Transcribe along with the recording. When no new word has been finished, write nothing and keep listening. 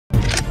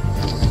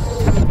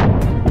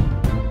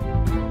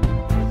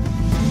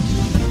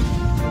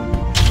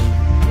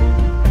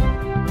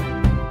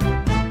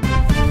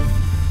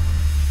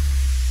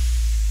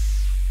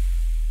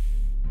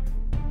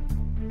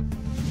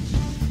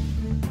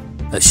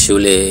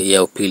Shule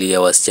ya upili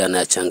ya wasichana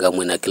ya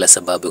Changamwe na kila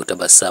sababu ya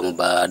kutabasamu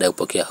baada ya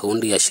kupokea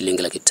hundi ya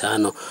shilingi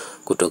 500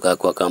 kutoka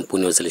kwa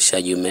kampuni ya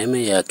uzalishaji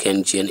umeme ya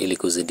KenGen ili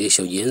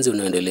kuzidisha ujenzi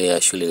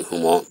unaoendelea shuleni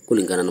humo.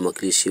 Kulingana na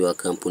mwakilishi wa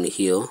kampuni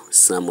hiyo,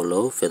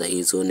 Samulo, fedha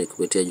hizo ni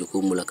kupitia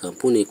jukumu la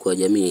kampuni kwa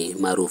jamii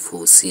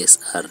maarufu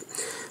CSR.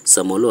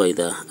 Samulo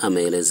aidha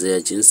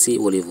ameelezea jinsi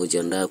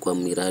walivyojiandaa kwa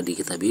miradi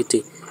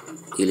kithabiti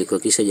ili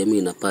kuhakikisha jamii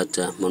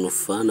inapata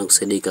manufaa na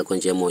kusaidika kwa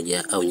njia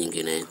moja au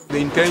nyingine.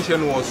 The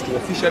intention was to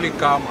officially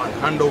come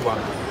and hand over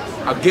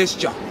a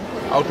gesture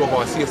out of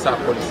our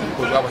CSR policy,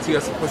 because we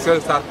have a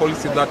CSR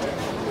policy that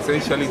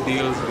essentially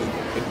deals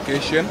with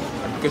education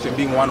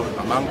being one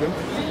among them.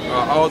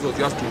 Ours was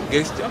just to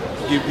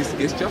give this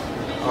gesture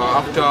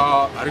after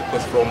a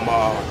request from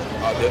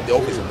the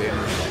office of the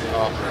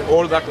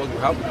all that was we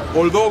have.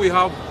 Although we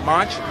have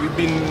much,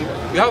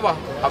 we have a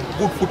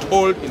good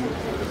foothold in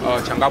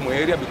Changamwe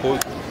area because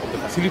of the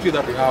facility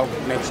that we have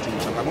next to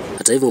Changamwe.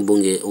 Hata hivyo,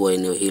 mbunge wa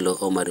eneo hilo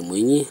Omar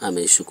Mwinyi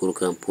ameshukuru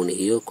kampuni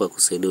hiyo kwa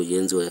kusaidia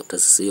ujenzi wa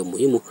taasisi hiyo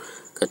muhimu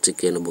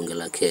katika eneo bunge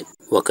lake.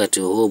 Wakati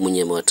huo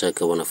Mwinyi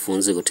amewataka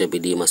wanafunzi kutia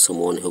bidii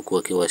masomoni, huku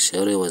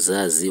akiwashauri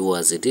wazazi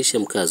wazidishe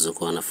mkazo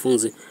kwa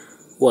wanafunzi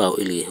wao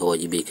ili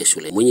wawajibike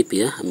shule. Mwinyi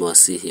pia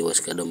amewasihi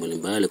washikadau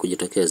mbalimbali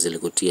kujitokeza ili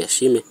kutia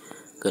shime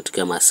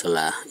katika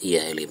masuala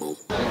ya elimu.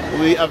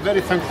 We are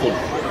very thankful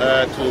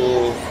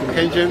to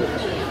KenGen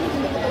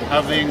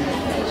having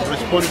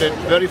responded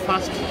very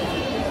fast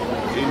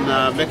in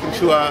making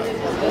sure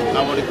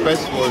our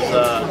request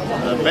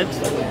was met.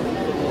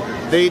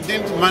 They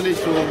didn't manage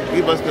to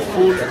give us the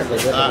full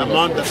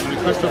amount that we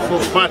requested for,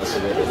 but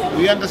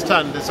we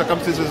understand the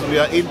circumstances we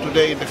are in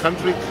today in the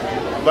country,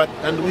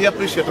 and we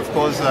appreciate, of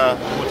course,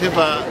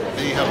 whatever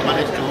they have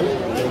managed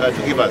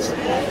to give us.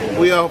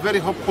 We are very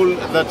hopeful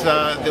that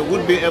they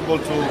would be able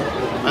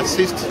to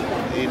assist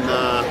in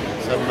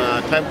some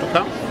time to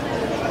come.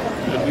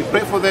 And we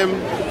pray for them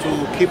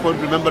to keep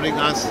on remembering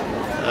us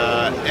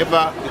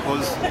ever,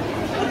 because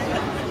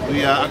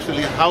we are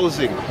actually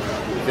housing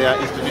their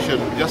institution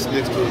just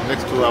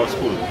next to our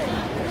school.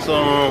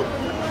 So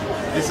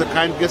this is a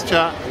kind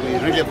gesture we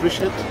really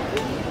appreciate.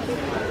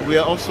 We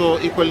are also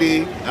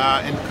equally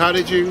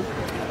encouraging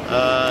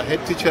head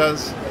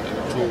teachers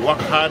to work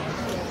hard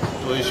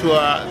to ensure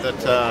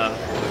that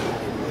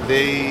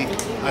they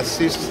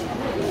assist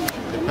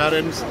the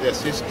parents, they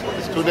assist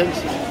the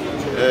students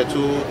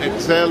to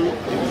excel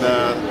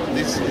in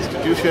this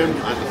institution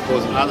and of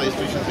course other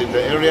institutions in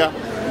the area.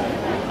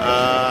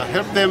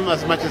 Help them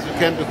as much as we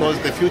can, because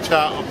the future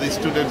of these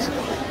students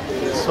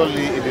is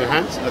solely in your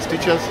hands as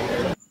teachers.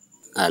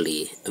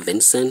 Ali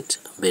Vincent,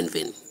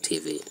 Benvin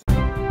TV.